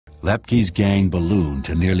Lepke's gang ballooned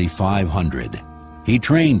to nearly 500. He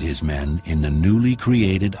trained his men in the newly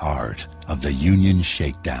created art of the Union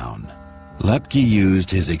shakedown. Lepke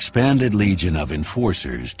used his expanded legion of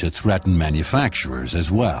enforcers to threaten manufacturers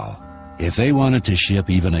as well. If they wanted to ship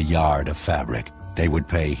even a yard of fabric, they would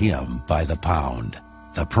pay him by the pound.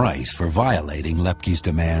 The price for violating Lepke's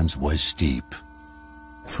demands was steep.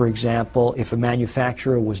 For example, if a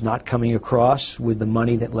manufacturer was not coming across with the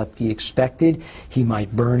money that Lepke expected, he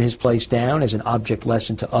might burn his place down as an object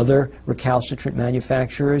lesson to other recalcitrant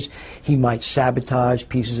manufacturers. He might sabotage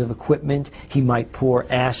pieces of equipment. He might pour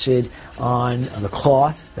acid on the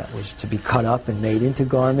cloth that was to be cut up and made into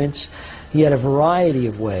garments. He had a variety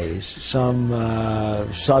of ways, some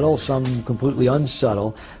subtle, some completely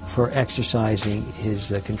unsubtle, for exercising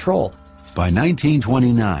his control. By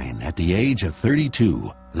 1929, at the age of 32,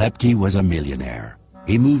 Lepke was a millionaire.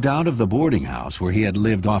 He moved out of the boarding house where he had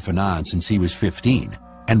lived off and on since he was 15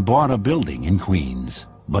 and bought a building in Queens.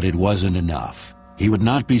 But it wasn't enough. He would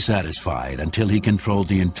not be satisfied until he controlled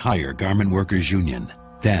the entire Garment Workers Union.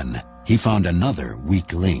 Then he found another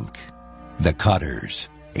weak link: the cutters.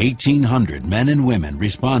 1,800 men and women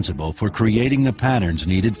responsible for creating the patterns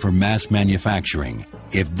needed for mass manufacturing.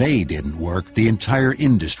 If they didn't work, the entire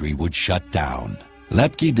industry would shut down.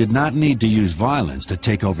 Lepke did not need to use violence to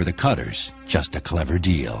take over the cutters, just a clever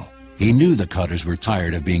deal. He knew the cutters were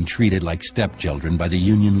tired of being treated like stepchildren by the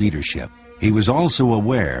union leadership. He was also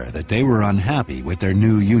aware that they were unhappy with their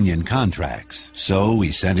new union contracts, so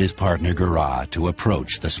he sent his partner Gurrah to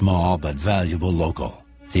approach the small but valuable local.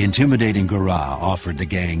 The intimidating Gurrah offered the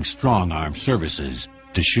gang strong-arm services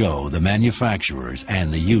to show the manufacturers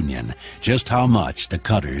and the union just how much the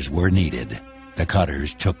cutters were needed. The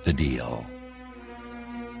cutters took the deal.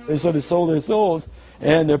 They sort of sold their souls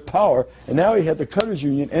and their power, and now he had the cutters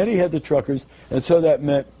union and he had the truckers, and so that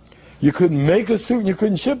meant you couldn't make a suit and you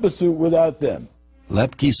couldn't ship a suit without them.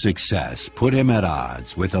 Lepke's success put him at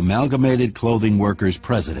odds with Amalgamated Clothing Workers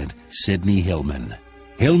president Sidney Hillman.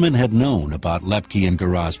 Hillman had known about Lepke and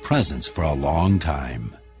Gurrah's presence for a long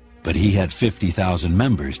time, but he had 50,000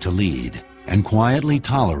 members to lead and quietly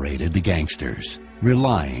tolerated the gangsters,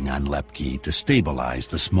 relying on Lepke to stabilize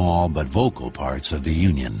the small but vocal parts of the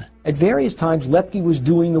union. At various times, Lepke was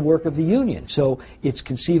doing the work of the union, so it's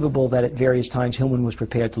conceivable that at various times Hillman was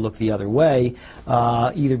prepared to look the other way,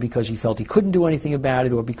 either because he felt he couldn't do anything about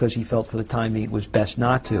it or because he felt for the time it was best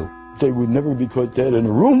not to. They would never be caught dead in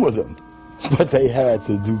a room with him, but they had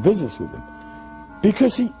to do business with him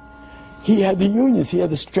because he had the unions, he had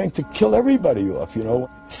the strength to kill everybody off, you know.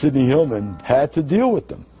 Sidney Hillman had to deal with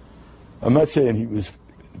them. I'm not saying he was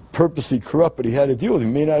purposely corrupt, but he had to deal with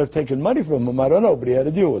them. He may not have taken money from them, I don't know, but he had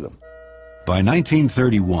to deal with them. By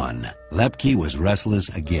 1931, Lepke was restless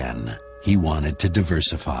again. He wanted to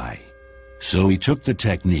diversify. So he took the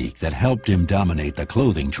technique that helped him dominate the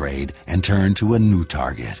clothing trade and turned to a new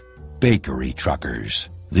target: bakery truckers.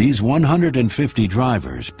 These 150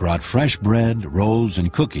 drivers brought fresh bread, rolls,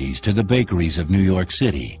 and cookies to the bakeries of New York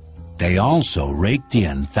City. They also raked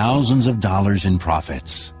in thousands of dollars in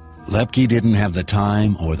profits. Lepke didn't have the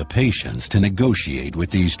time or the patience to negotiate with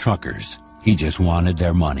these truckers. He just wanted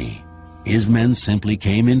their money. His men simply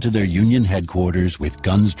came into their union headquarters with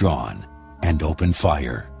guns drawn and opened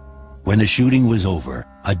fire. When the shooting was over,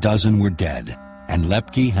 a dozen were dead, and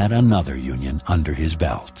Lepke had another union under his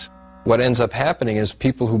belt. What ends up happening is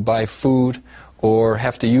people who buy food or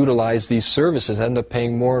have to utilize these services end up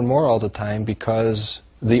paying more and more all the time because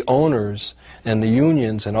the owners and the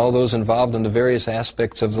unions and all those involved in the various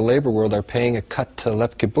aspects of the labor world are paying a cut to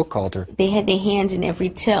Lepke Buchalter. They had their hands in every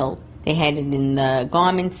till. They had it in the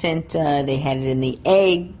garment center, they had it in the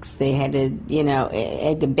eggs, they had it, you know,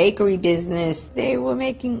 egg and bakery business. They were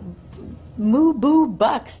making moo-boo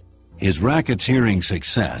bucks. His racketeering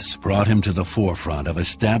success brought him to the forefront of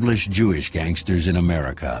established Jewish gangsters in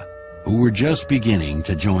America, who were just beginning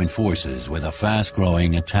to join forces with a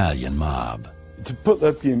fast-growing Italian mob. To put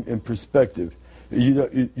Lepke in perspective,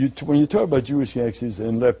 when you talk about Jewish gangsters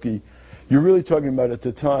and Lepke, you're really talking about, at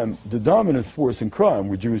the time, the dominant force in crime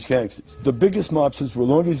were Jewish gangsters. The biggest mobsters were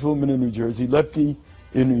Longy's Woolman in New Jersey, Lepke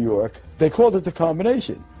in New York. They called it the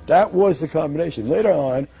combination. That was the combination. Later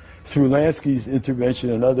on, through Lansky's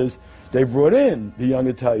intervention and others, they brought in the young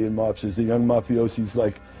Italian mobsters, the young mafiosis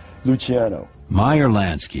like Luciano. Meyer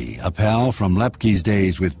Lansky, a pal from Lepke's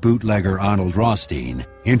days with bootlegger Arnold Rothstein,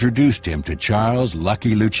 introduced him to Charles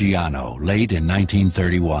Lucky Luciano late in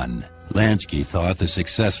 1931. Lansky thought the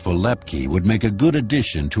successful Lepke would make a good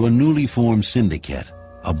addition to a newly formed syndicate,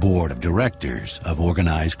 a board of directors of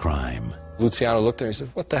organized crime. Luciano looked at him and he said,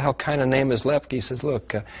 "What the hell kind of name is Lepke?" He says,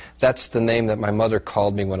 "Look, that's the name that my mother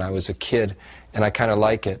called me when I was a kid, and I kind of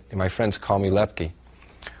like it, and my friends call me Lepke.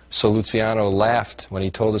 So Luciano laughed when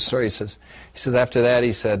he told the story. He says after that,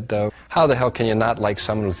 he said, how the hell can you not like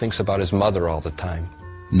someone who thinks about his mother all the time?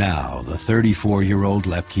 Now, the 34-year-old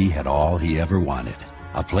Lepke had all he ever wanted,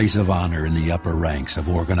 a place of honor in the upper ranks of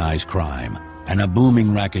organized crime, and a booming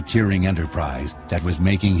racketeering enterprise that was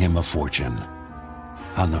making him a fortune.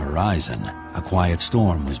 On the horizon, a quiet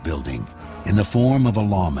storm was building, in the form of a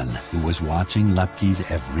lawman who was watching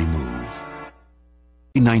Lepke's every move.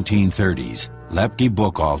 In the 1930s, Lepke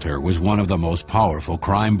Buchalter was one of the most powerful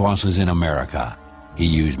crime bosses in America. He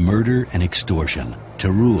used murder and extortion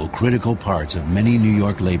to rule critical parts of many New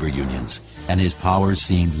York labor unions, and his powers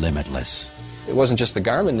seemed limitless. It wasn't just the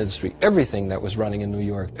garment industry. Everything that was running in New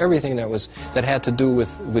York, everything that had to do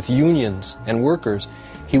with unions and workers,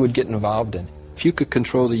 he would get involved in. If you could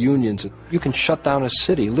control the unions, you can shut down a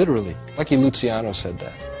city, literally. Lucky Luciano said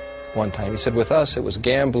that one time. He said, with us, it was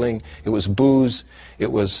gambling, it was booze,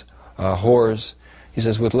 it was whores. He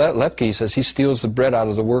says, with Lepke, he says, he steals the bread out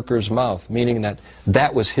of the worker's mouth, meaning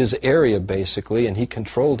that was his area, basically, and he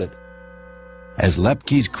controlled it. As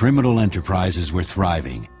Lepke's criminal enterprises were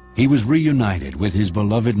thriving, he was reunited with his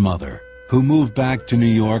beloved mother, who moved back to New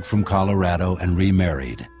York from Colorado and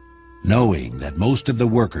remarried. Knowing that most of the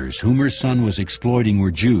workers whom her son was exploiting were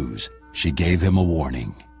Jews, she gave him a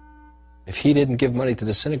warning. If he didn't give money to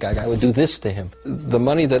the synagogue, I would do this to him. The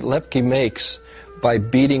money that Lepke makes by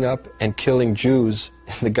beating up and killing Jews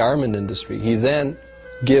in the garment industry, he then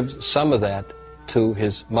gives some of that to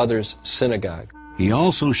his mother's synagogue. He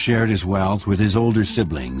also shared his wealth with his older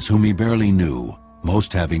siblings, whom he barely knew,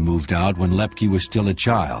 most having moved out when Lepke was still a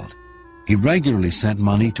child. He regularly sent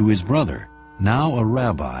money to his brother, now a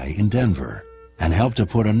rabbi in Denver, and helped to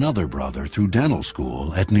put another brother through dental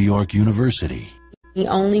school at New York University. He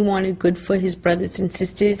only wanted good for his brothers and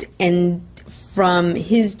sisters, and from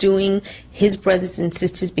his doing, his brothers and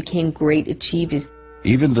sisters became great achievers.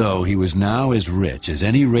 Even though he was now as rich as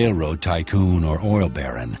any railroad tycoon or oil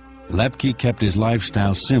baron, Lepke kept his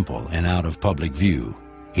lifestyle simple and out of public view.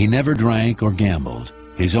 He never drank or gambled.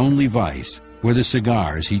 His only vice were the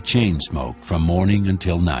cigars he chain-smoked from morning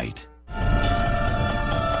until night.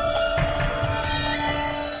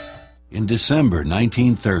 In December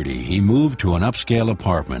 1930, he moved to an upscale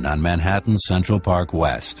apartment on Manhattan's Central Park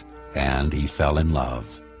West, and he fell in love.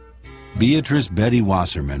 Beatrice Betty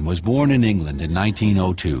Wasserman was born in England in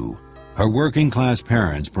 1902. Her working-class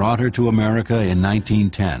parents brought her to America in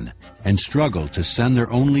 1910 and struggled to send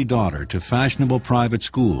their only daughter to fashionable private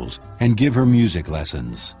schools and give her music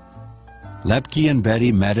lessons. Lepke and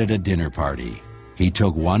Betty met at a dinner party. He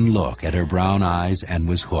took one look at her brown eyes and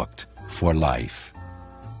was hooked for life.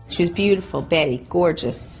 She was beautiful, Betty,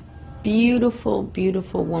 gorgeous. Beautiful,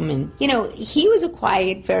 beautiful woman. You know, he was a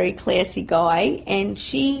quiet, very classy guy, and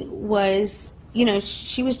she was,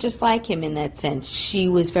 she was just like him in that sense. She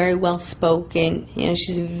was very well-spoken.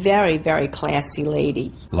 She's a very, very classy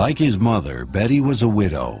lady. Like his mother, Betty was a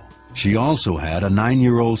widow. She also had a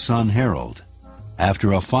 9-year-old son, Harold.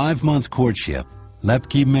 After a 5-month courtship,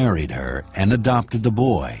 Lepke married her and adopted the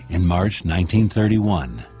boy in March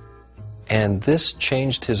 1931. And this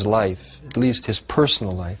changed his life, at least his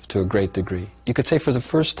personal life, to a great degree. You could say for the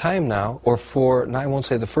first time now, I won't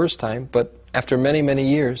say the first time, but after many, many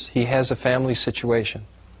years, he has a family situation.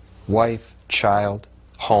 Wife, child,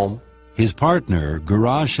 home. His partner,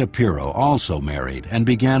 Garage Shapiro, also married and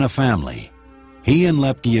began a family. He and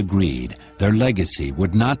Lepke agreed their legacy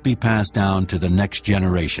would not be passed down to the next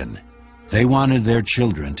generation. They wanted their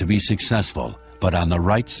children to be successful, but on the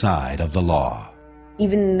right side of the law.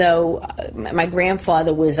 Even though my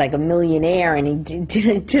grandfather was like a millionaire and he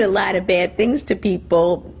did a lot of bad things to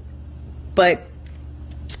people, but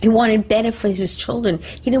he wanted better for his children.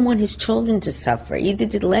 He didn't want his children to suffer. Either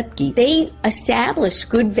did Lepke. They established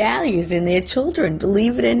good values in their children,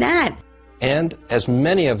 believe it or not. And as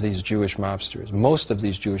many of these Jewish mobsters, most of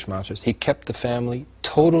these Jewish mobsters, he kept the family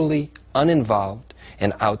totally uninvolved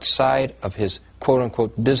and outside of his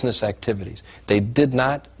quote-unquote business activities. They did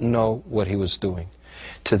not know what he was doing.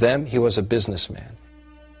 To them, he was a businessman.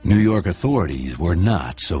 New York authorities were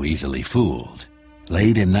not so easily fooled.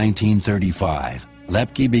 Late in 1935,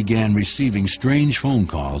 Lepke began receiving strange phone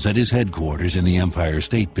calls at his headquarters in the Empire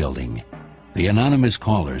State Building. The anonymous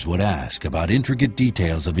callers would ask about intricate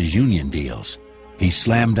details of his union deals. He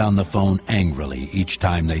slammed down the phone angrily each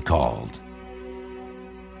time they called.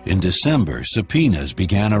 In December, subpoenas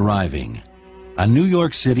began arriving. A New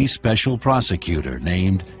York City special prosecutor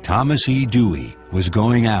named Thomas E. Dewey was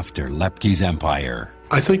going after Lepke's empire.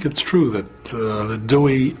 I think it's true that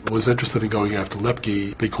Dewey was interested in going after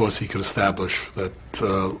Lepke because he could establish that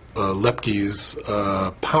Lepke's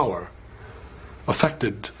power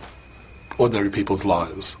affected ordinary people's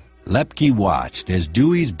lives. Lepke watched as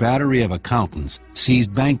Dewey's battery of accountants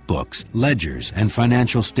seized bank books, ledgers, and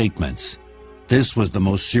financial statements. This was the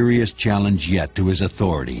most serious challenge yet to his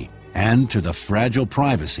authority and to the fragile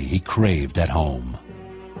privacy he craved at home.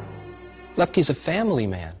 Lepke's a family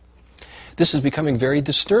man. This is becoming very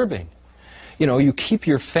disturbing. You know, you keep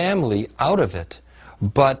your family out of it,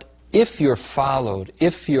 but if you're followed,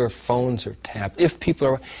 if your phones are tapped, if people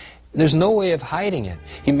are... There's no way of hiding it.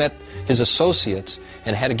 He met his associates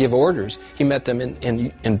and had to give orders. He met them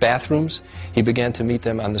in bathrooms. He began to meet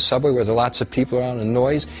them on the subway where there are lots of people around and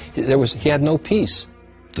noise. He had no peace.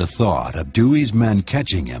 The thought of Dewey's men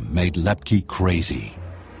catching him made Lepke crazy.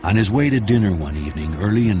 On his way to dinner one evening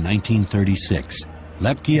early in 1936,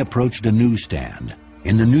 Lepke approached a newsstand.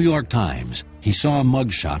 In the New York Times, he saw a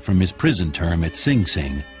mugshot from his prison term at Sing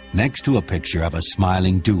Sing next to a picture of a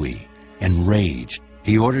smiling Dewey. Enraged,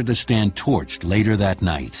 he ordered the stand torched later that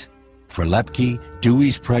night. For Lepke,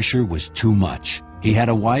 Dewey's pressure was too much. He had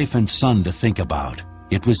a wife and son to think about.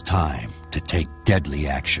 It was time to take deadly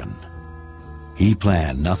action. He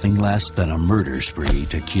planned nothing less than a murder spree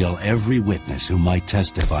to kill every witness who might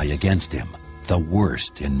testify against him, the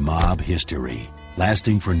worst in mob history,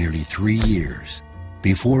 lasting for nearly 3 years.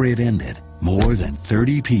 Before it ended, more than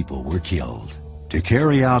 30 people were killed. To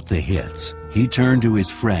carry out the hits, he turned to his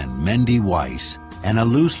friend Mendy Weiss and a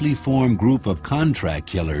loosely formed group of contract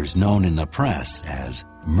killers known in the press as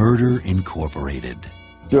Murder Incorporated.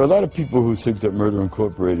 There are a lot of people who think that Murder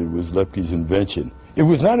Incorporated was Lepke's invention. It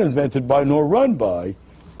was not invented by nor run by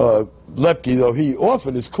Lepke, though he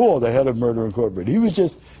often is called the head of Murder Incorporated. He was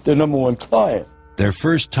just their #1 client. Their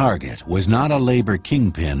first target was not a labor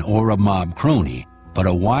kingpin or a mob crony, but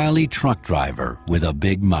a wily truck driver with a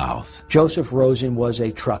big mouth. Joseph Rosen was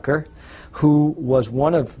a trucker who was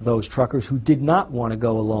one of those truckers who did not want to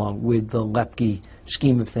go along with the Lepke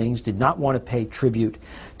scheme of things, did not want to pay tribute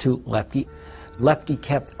to Lepke. Lepke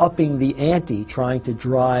kept upping the ante, trying to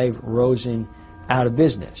drive Rosen out of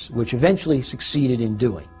business, which eventually succeeded in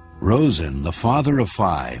doing. Rosen, the father of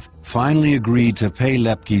 5, finally agreed to pay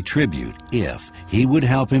Lepke tribute if he would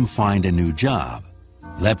help him find a new job.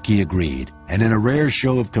 Lepke agreed, and in a rare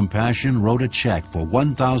show of compassion wrote a check for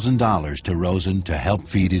 $1,000 to Rosen to help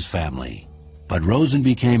feed his family. But Rosen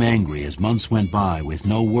became angry as months went by with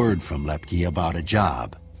no word from Lepke about a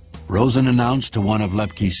job. Rosen announced to one of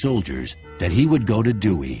Lepke's soldiers that he would go to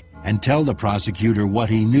Dewey and tell the prosecutor what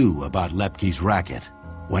he knew about Lepke's racket.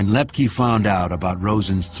 When Lepke found out about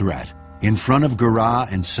Rosen's threat, in front of Gurrah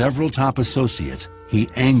and several top associates, he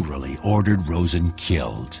angrily ordered Rosen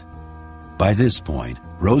killed. By this point,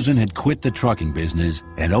 Rosen had quit the trucking business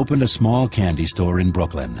and opened a small candy store in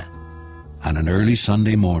Brooklyn. On an early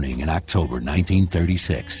Sunday morning in October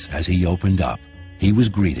 1936, as he opened up, he was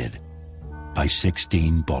greeted by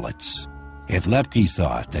 16 bullets. If Lepke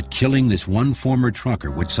thought that killing this one former trucker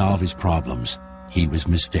would solve his problems, he was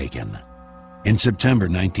mistaken. In September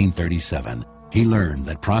 1937, he learned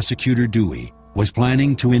that Prosecutor Dewey was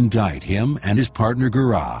planning to indict him and his partner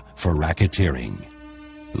Gurrah for racketeering.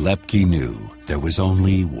 Lepke knew there was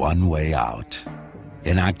only one way out.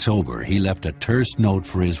 In October, he left a terse note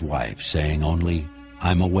for his wife saying only,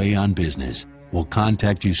 "I'm away on business. We'll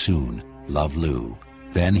contact you soon. Love, Lou."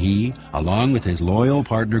 Then he, along with his loyal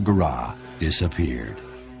partner Gurrah, disappeared.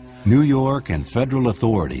 New York and federal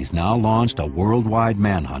authorities now launched a worldwide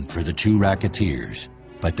manhunt for the 2 racketeers,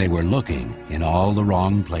 but they were looking in all the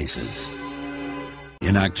wrong places.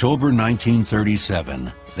 In October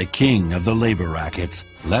 1937, the king of the labor rackets,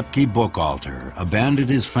 Lepke Buchalter, abandoned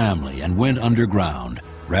his family and went underground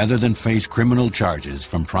rather than face criminal charges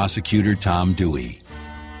from prosecutor Tom Dewey.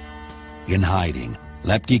 In hiding,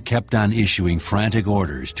 Lepke kept on issuing frantic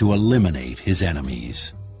orders to eliminate his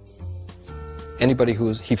enemies. Anybody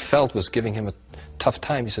who he felt was giving him a tough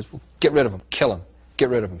time, he said, well, get rid of him, kill him, get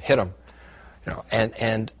rid of him, hit him. You know,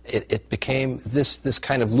 and it became this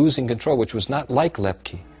kind of losing control, which was not like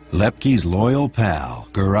Lepke. Lepke's loyal pal,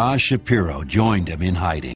 Gurrah Shapiro, joined him in hiding.